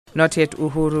Not Yet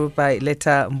Uhuru by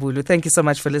Leta Mbulu. Thank you so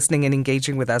much for listening and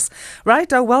engaging with us.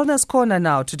 Right, our Wellness Corner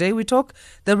now. Today we talk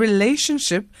the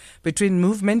relationship between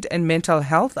movement and mental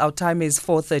health. Our time is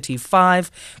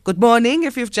 4:35. Good morning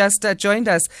if you've just joined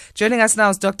us. Joining us now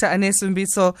is Dr. Anesu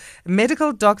Mbizvo,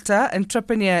 medical doctor,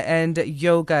 entrepreneur and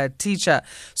yoga teacher.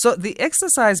 So the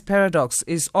exercise paradox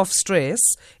of stress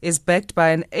is backed by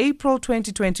an April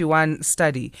 2021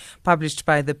 study published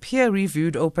by the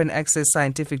peer-reviewed open access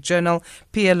scientific journal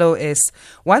PLOS,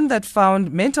 one that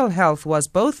found mental health was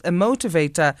both a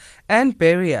motivator and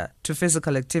barrier to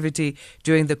physical activity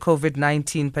during the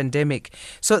COVID-19 pandemic.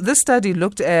 So this study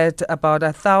looked at about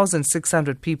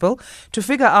 1,600 people to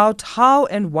figure out how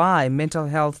and why mental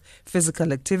health,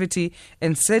 physical activity,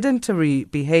 and sedentary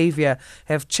behavior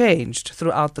have changed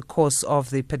throughout the course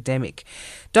of the pandemic.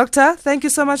 Doctor, thank you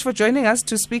so much for joining us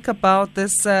to speak about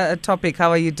this topic. How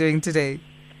are you doing today?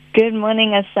 Good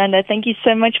morning, Asanda. Thank you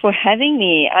so much for having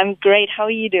me. I'm great. How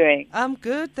are you doing? I'm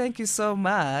good. Thank you so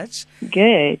much.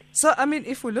 Good. So,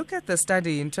 if we look at the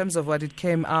study in terms of what it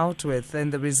came out with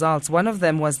and the results, one of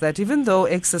them was that even though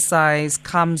exercise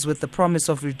comes with the promise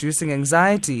of reducing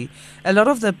anxiety, a lot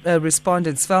of the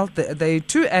respondents felt that they're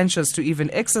too anxious to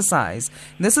even exercise.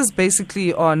 This is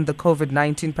basically on the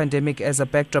COVID-19 pandemic as a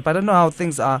backdrop. I don't know how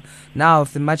things are now,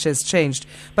 if much has changed.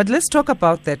 But let's talk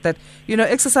about that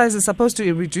exercise is supposed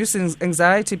to reduce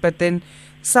anxiety, but then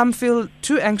some feel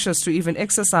too anxious to even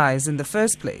exercise in the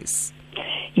first place.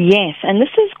 Yes, and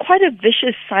this is quite a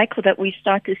vicious cycle that we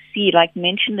start to see, like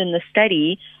mentioned in the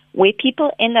study, where people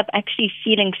end up actually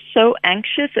feeling so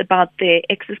anxious about their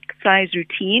exercise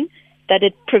routine that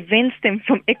it prevents them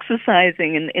from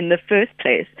exercising in the first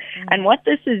place. And what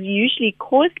this is usually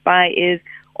caused by is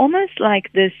almost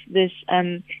like this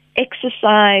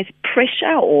exercise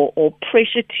pressure or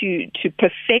pressure to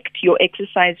perfect your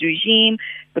exercise regime,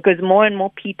 because more and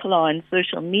more people are on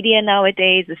social media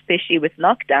nowadays, especially with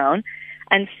lockdown.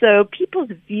 And so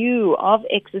people's view of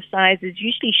exercise is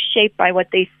usually shaped by what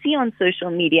they see on social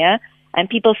media, and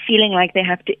people feeling like they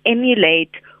have to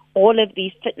emulate all of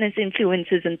these fitness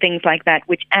influences and things like that,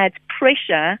 which adds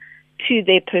pressure to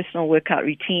their personal workout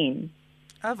routine.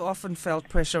 I've often felt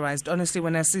pressurized, honestly,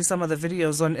 when I see some of the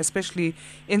videos on especially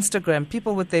Instagram,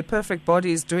 people with their perfect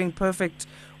bodies doing perfect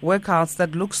workouts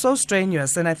that look so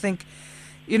strenuous. And I think,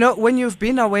 when you've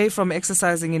been away from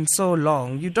exercising in so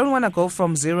long, you don't want to go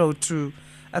from 0 to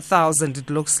 1,000, it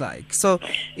looks like. So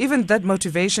even that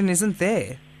motivation isn't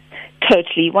there.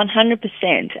 Totally,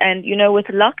 100%. And, with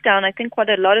lockdown, I think what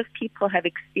a lot of people have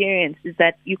experienced is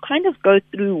that you kind of go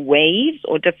through waves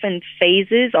or different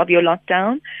phases of your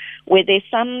lockdown, where there's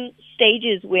some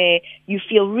stages where you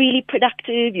feel really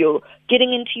productive, you're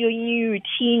getting into your new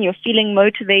routine, you're feeling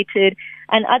motivated,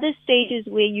 and other stages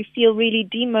where you feel really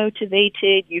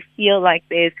demotivated, you feel like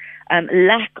there's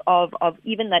lack of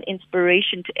even that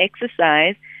inspiration to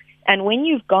exercise. And when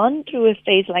you've gone through a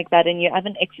phase like that and you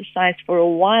haven't exercised for a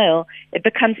while, it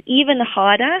becomes even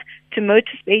harder to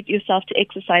motivate yourself to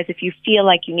exercise if you feel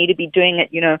like you need to be doing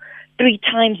it, 3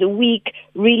 times a week,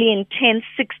 really intense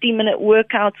 60-minute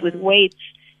workouts with weights.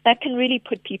 That can really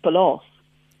put people off.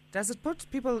 Does it put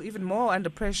people even more under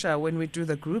pressure when we do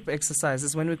the group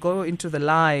exercises, when we go into the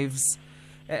lives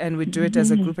and we do it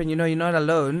as a group and you're not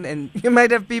alone and you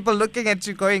might have people looking at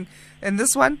you going, and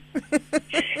this one?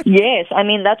 Yes,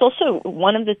 that's also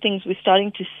one of the things we're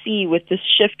starting to see with this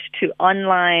shift to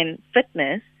online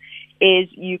fitness is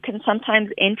you can sometimes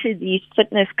enter these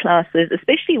fitness classes,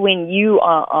 especially when you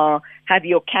have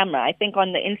your camera. I think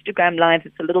on the Instagram lives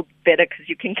it's a little better because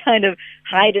you can kind of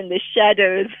hide in the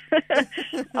shadows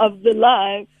of the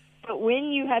live. But when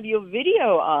you have your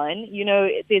video on,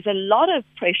 there's a lot of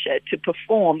pressure to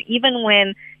perform, even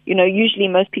when, usually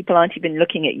most people aren't even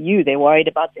looking at you. They're worried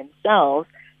about themselves.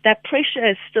 That pressure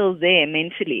is still there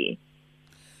mentally.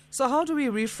 So how do we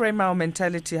reframe our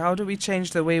mentality? How do we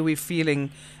change the way we're feeling,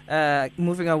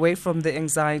 moving away from the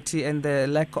anxiety and the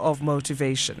lack of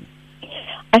motivation?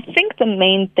 I think the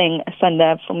main thing,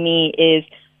 Asanda, for me is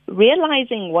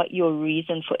realizing what your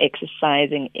reason for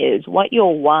exercising is, what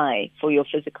your why for your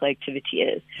physical activity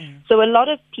is. So a lot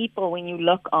of people, when you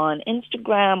look on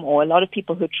Instagram, or a lot of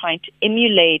people who are trying to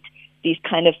emulate these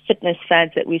kind of fitness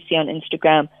fads that we see on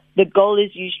Instagram, the goal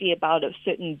is usually about a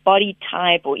certain body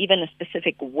type or even a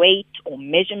specific weight or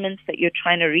measurements that you're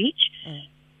trying to reach.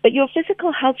 But your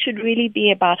physical health should really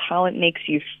be about how it makes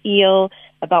you feel,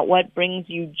 about what brings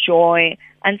you joy,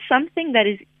 and something that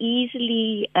is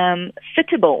easily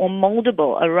fittable or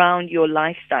moldable around your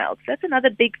lifestyle. So that's another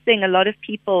big thing. A lot of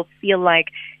people feel like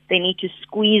they need to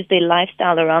squeeze their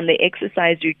lifestyle around their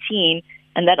exercise routine,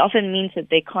 and that often means that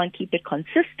they can't keep it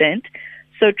consistent.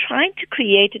 So trying to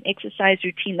create an exercise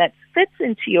routine that fits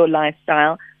into your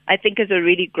lifestyle, I think, is a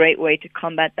really great way to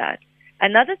combat that.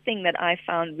 Another thing that I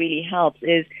found really helps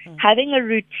is having a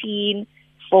routine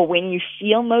for when you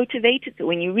feel motivated. So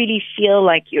when you really feel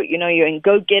like you're in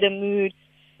go-getter mood,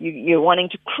 you're wanting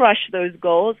to crush those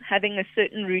goals, having a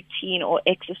certain routine or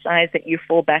exercise that you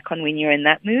fall back on when you're in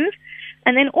that mood.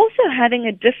 And then also having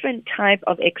a different type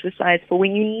of exercise for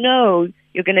when you know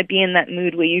you're going to be in that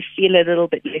mood where you feel a little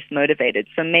bit less motivated.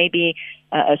 So maybe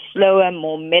a slower,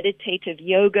 more meditative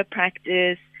yoga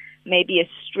practice, maybe a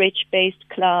stretch-based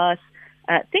class,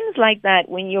 things like that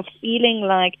when you're feeling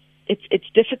like it's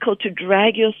difficult to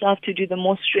drag yourself to do the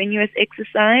more strenuous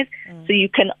exercise, so you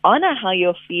can honor how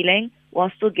you're feeling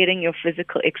while still getting your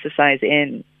physical exercise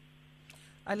in.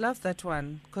 I love that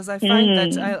one because I find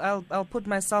that I'll put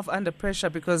myself under pressure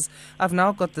because I've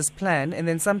now got this plan, and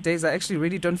then some days I actually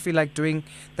really don't feel like doing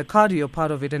the cardio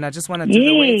part of it, and I just want to do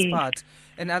the weights part.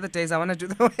 And other days I want to do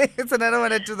the weights and I don't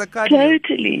want to do the cardio.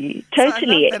 Totally. So I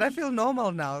love that. I feel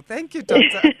normal now. Thank you,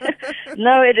 doctor.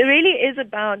 No, it really is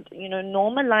about,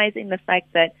 normalizing the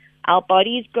fact that our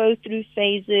bodies go through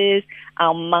phases,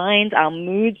 our minds, our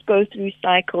moods go through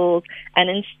cycles, and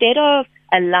instead of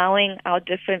allowing our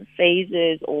different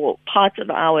phases or parts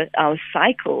of our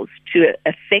cycles to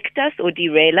affect us or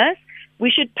derail us,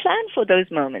 we should plan for those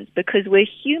moments because we're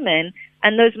human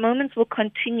and those moments will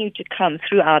continue to come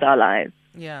throughout our lives.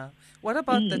 Yeah. What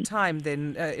about the time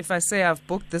then? If I say I've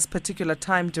booked this particular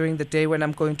time during the day when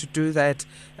I'm going to do that,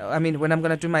 when I'm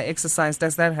going to do my exercise,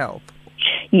 does that help?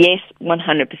 Yes,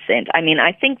 100%.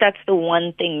 I think that's the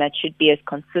one thing that should be as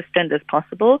consistent as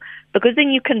possible because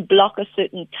then you can block a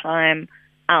certain time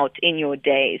out in your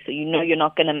day. So you're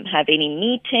not going to have any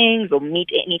meetings or meet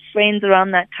any friends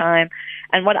around that time.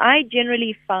 And what I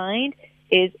generally find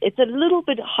is it's a little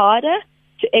bit harder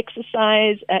to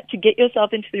exercise, to get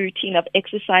yourself into the routine of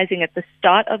exercising at the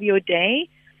start of your day.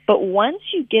 But once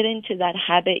you get into that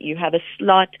habit, you have a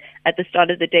slot at the start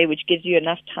of the day which gives you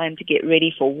enough time to get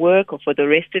ready for work or for the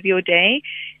rest of your day.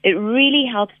 It really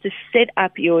helps to set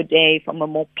up your day from a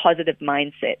more positive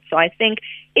mindset. So I think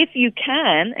if you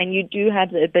can, and you do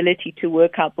have the ability to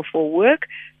work out before work,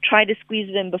 try to squeeze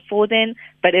it in before then.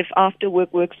 But if after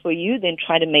work works for you, then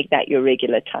try to make that your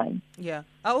regular time. Yeah.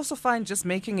 I also find just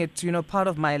making it, part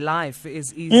of my life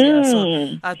is easier.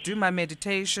 So I do my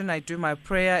meditation, I do my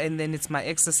prayer, and then it's my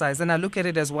exercise. And I look at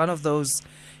it as one of those,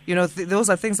 those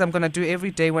are things I'm going to do every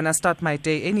day when I start my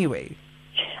day anyway.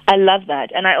 I love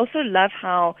that. And I also love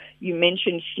how you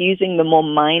mentioned fusing the more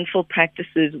mindful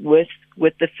practices with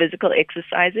the physical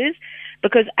exercises,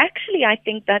 because actually I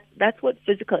think that's what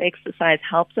physical exercise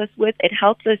helps us with. It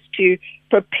helps us to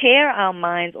prepare our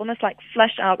minds, almost like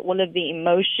flush out all of the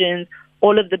emotions,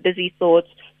 all of the busy thoughts,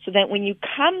 so that when you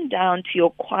come down to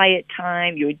your quiet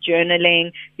time, your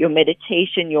journaling, your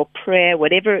meditation, your prayer,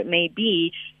 whatever it may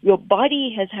be, your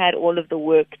body has had all of the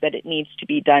work that it needs to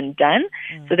be done,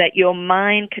 so that your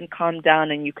mind can calm down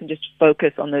and you can just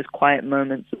focus on those quiet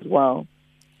moments as well.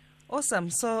 Awesome.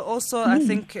 So also I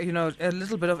think, a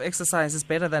little bit of exercise is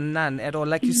better than none at all.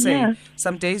 Like you say,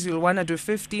 some days you'll want to do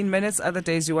 15 minutes, other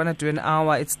days you want to do an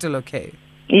hour. It's still okay.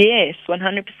 Yes,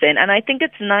 100%. And I think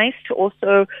it's nice to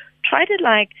also try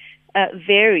to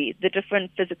vary the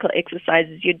different physical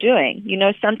exercises you're doing.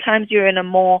 Sometimes you're in a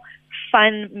more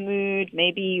fun mood.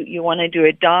 Maybe you want to do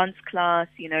a dance class,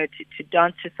 to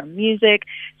dance to some music.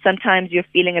 Sometimes you're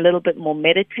feeling a little bit more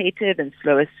meditative and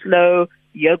slow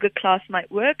yoga class might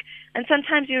work. And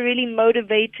sometimes you're really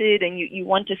motivated and you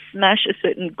want to smash a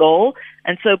certain goal.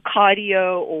 And so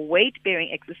cardio or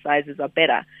weight-bearing exercises are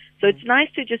better. So it's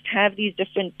nice to just have these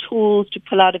different tools to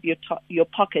pull out of your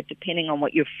pocket depending on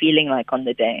what you're feeling like on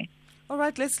the day. All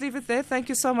right, let's leave it there. Thank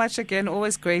you so much again.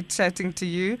 Always great chatting to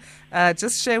you.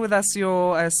 Just share with us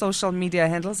your social media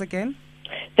handles again.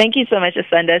 Thank you so much,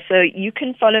 Asanda. So you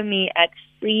can follow me at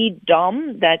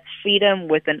Freedom, that's freedom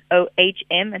with an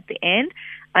OHM at the end,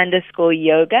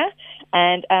 _yoga.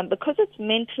 And because it's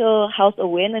Mental Health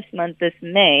Awareness Month this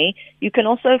May, you can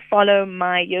also follow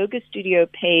my yoga studio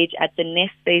page at the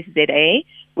Nest Space ZA.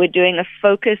 We're doing a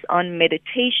focus on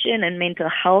meditation and mental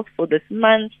health for this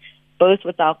month, both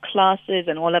with our classes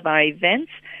and all of our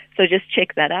events. So just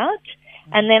check that out.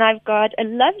 And then I've got a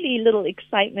lovely little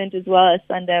excitement as well,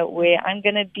 Asanda, where I'm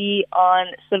going to be on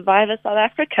Survivor South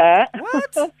Africa.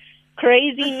 What?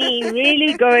 Crazy me,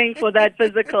 really going for that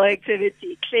physical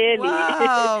activity, clearly.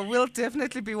 Wow, we'll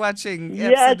definitely be watching.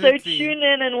 Yeah, Absolutely. so tune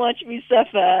in and watch me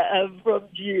suffer from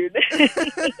June.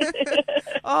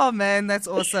 Oh, man, that's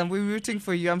awesome. We're rooting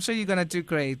for you. I'm sure you're going to do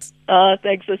great. Oh,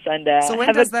 thanks, Asanda. So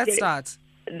when does that start?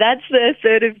 That's the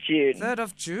 3rd of June. 3rd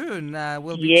of June.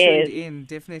 We'll be tuned in,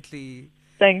 definitely.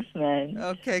 Thanks, man.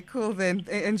 Okay, cool then.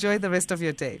 Enjoy the rest of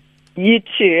your day. You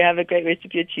too. Have a great rest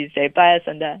of your Tuesday. Bye,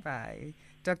 Asanda. Bye.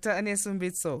 Dr. Anesu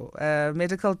Mbizvo, a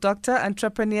medical doctor,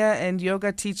 entrepreneur, and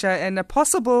yoga teacher, and a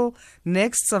possible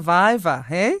next survivor.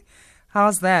 Hey?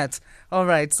 How's that? All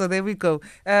right, so there we go.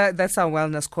 That's our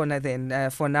wellness corner then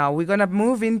for now. We're going to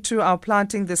move into our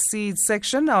planting the seeds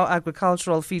section, our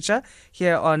agricultural feature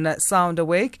here on Sound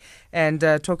Awake, and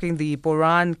talking the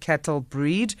Boran cattle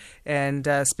breed, and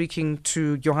speaking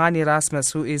to Johan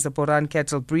Erasmus, who is a Boran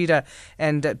cattle breeder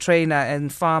and trainer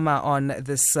and farmer on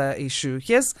this issue.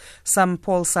 Here's some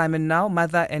Paul Simon now,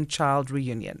 Mother and Child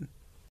Reunion.